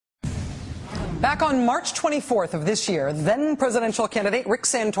Back on March 24th of this year, then presidential candidate Rick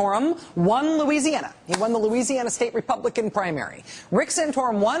Santorum won Louisiana. He won the Louisiana state Republican primary. Rick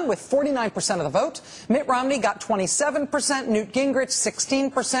Santorum won with 49% of the vote. Mitt Romney got 27%, Newt Gingrich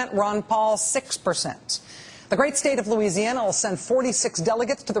 16%, Ron Paul 6%. The great state of Louisiana will send 46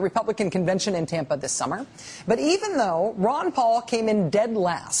 delegates to the Republican convention in Tampa this summer. But even though Ron Paul came in dead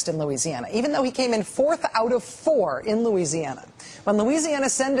last in Louisiana, even though he came in 4th out of 4 in Louisiana, when Louisiana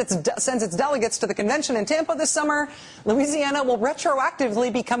sends its delegates to the convention in Tampa this summer, Louisiana will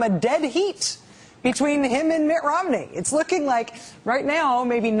retroactively become a dead heat between him and Mitt Romney. It's looking like right now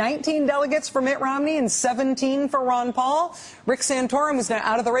maybe 19 delegates for Mitt Romney and 17 for Ron Paul. Rick Santorum, who's now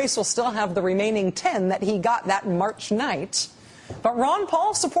out of the race, will still have the remaining 10 that he got that March night. But Ron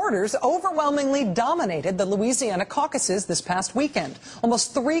Paul supporters overwhelmingly dominated the Louisiana caucuses this past weekend.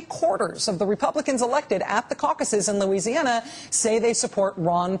 Almost 3/4 of the Republicans elected at the caucuses in Louisiana say they support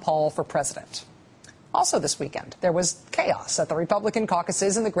Ron Paul for president. Also this weekend, there was chaos at the Republican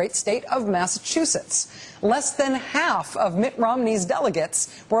caucuses in the great state of Massachusetts. Less than half of Mitt Romney's delegates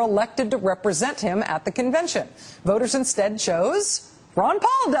were elected to represent him at the convention. Voters instead chose Ron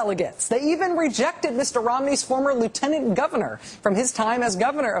Paul delegates. They even rejected Mr. Romney's former lieutenant governor from his time as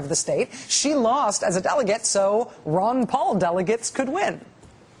governor of the state. She lost as a delegate, so Ron Paul delegates could win.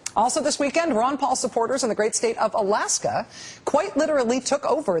 Also this weekend, Ron Paul supporters in the great state of Alaska quite literally took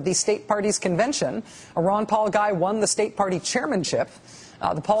over the state party's convention. A Ron Paul guy won the state party chairmanship.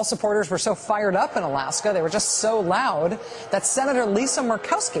 The Paul supporters were so fired up in Alaska, they were just so loud, that Senator Lisa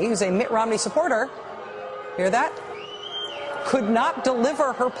Murkowski, who's a Mitt Romney supporter, hear that? Could not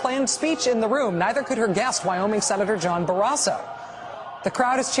deliver her planned speech in the room. Neither could her guest, Wyoming Senator John Barrasso. The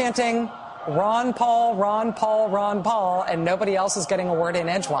crowd is chanting, Ron Paul, Ron Paul, Ron Paul, and nobody else is getting a word in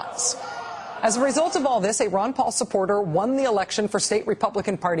edgewise. As a result of all this, a Ron Paul supporter won the election for state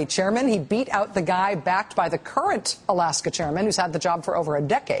Republican Party chairman. He beat out the guy backed by the current Alaska chairman, who's had the job for over a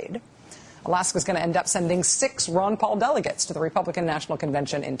decade. Alaska's going to end up sending 6 Ron Paul delegates to the Republican National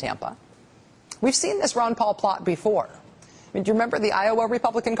Convention in Tampa. We've seen this Ron Paul plot before. I mean, do you remember the Iowa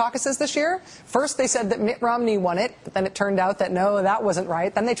Republican caucuses this year? First, they said that Mitt Romney won it, but then it turned out that no, that wasn't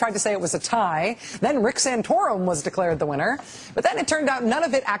right. Then they tried to say it was a tie. Then Rick Santorum was declared the winner. But then it turned out none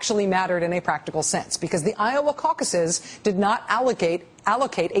of it actually mattered in a practical sense, because the Iowa caucuses did not allocate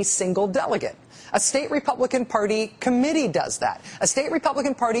a single delegate. A state Republican Party committee does that. A state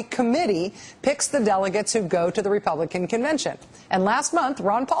Republican Party committee picks the delegates who go to the Republican convention. And last month,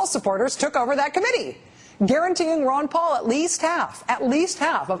 Ron Paul supporters took over that committee, guaranteeing Ron Paul at least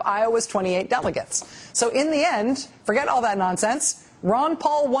half of Iowa's 28 delegates. So in the end, forget all that nonsense, Ron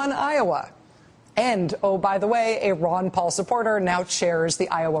Paul won Iowa. And, oh, by the way, a Ron Paul supporter now chairs the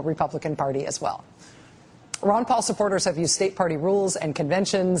Iowa Republican Party as well. Ron Paul supporters have used state party rules and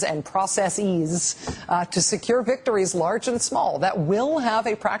conventions and processes to secure victories large and small that will have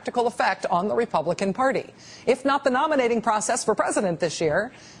a practical effect on the Republican Party. If not the nominating process for president this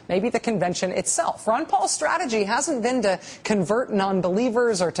year, maybe the convention itself. Ron Paul's strategy hasn't been to convert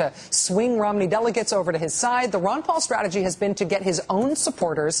non-believers or to swing Romney delegates over to his side. The Ron Paul strategy has been to get his own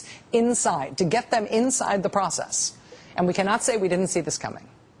supporters inside, to get them inside the process. And we cannot say we didn't see this coming.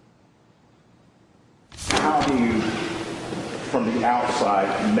 How do you, from the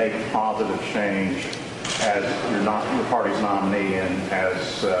outside, make positive change as your party's nominee and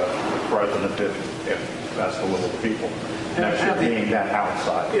as president, if that's the will of the people? Next year being that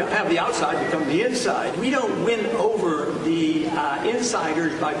outside. Yeah, have the outside become the inside. We don't win over the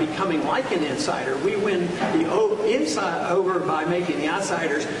insiders by becoming like an insider. We win the inside over by making the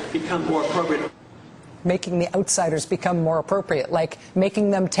outsiders become more appropriate. Making the outsiders become more appropriate, like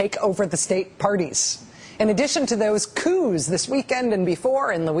making them take over the state parties. In addition to those coups this weekend and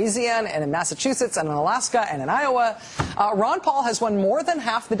before in Louisiana and in Massachusetts and in Alaska and in Iowa, Ron Paul has won more than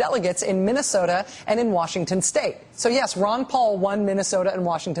half the delegates in Minnesota and in Washington state. So yes, Ron Paul won Minnesota and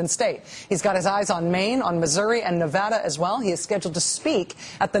Washington state. He's got his eyes on Maine, on Missouri, and Nevada as well. He is scheduled to speak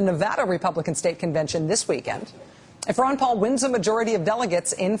at the Nevada Republican State Convention this weekend. If Ron Paul wins a majority of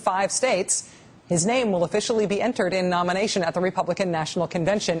delegates in 5 states, his name will officially be entered in nomination at the Republican National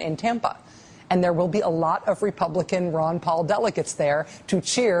Convention in Tampa. And there will be a lot of Republican Ron Paul delegates there to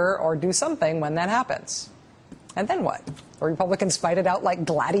cheer or do something when that happens. And then what? The Republicans fight it out like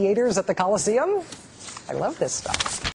gladiators at the Coliseum? I love this stuff.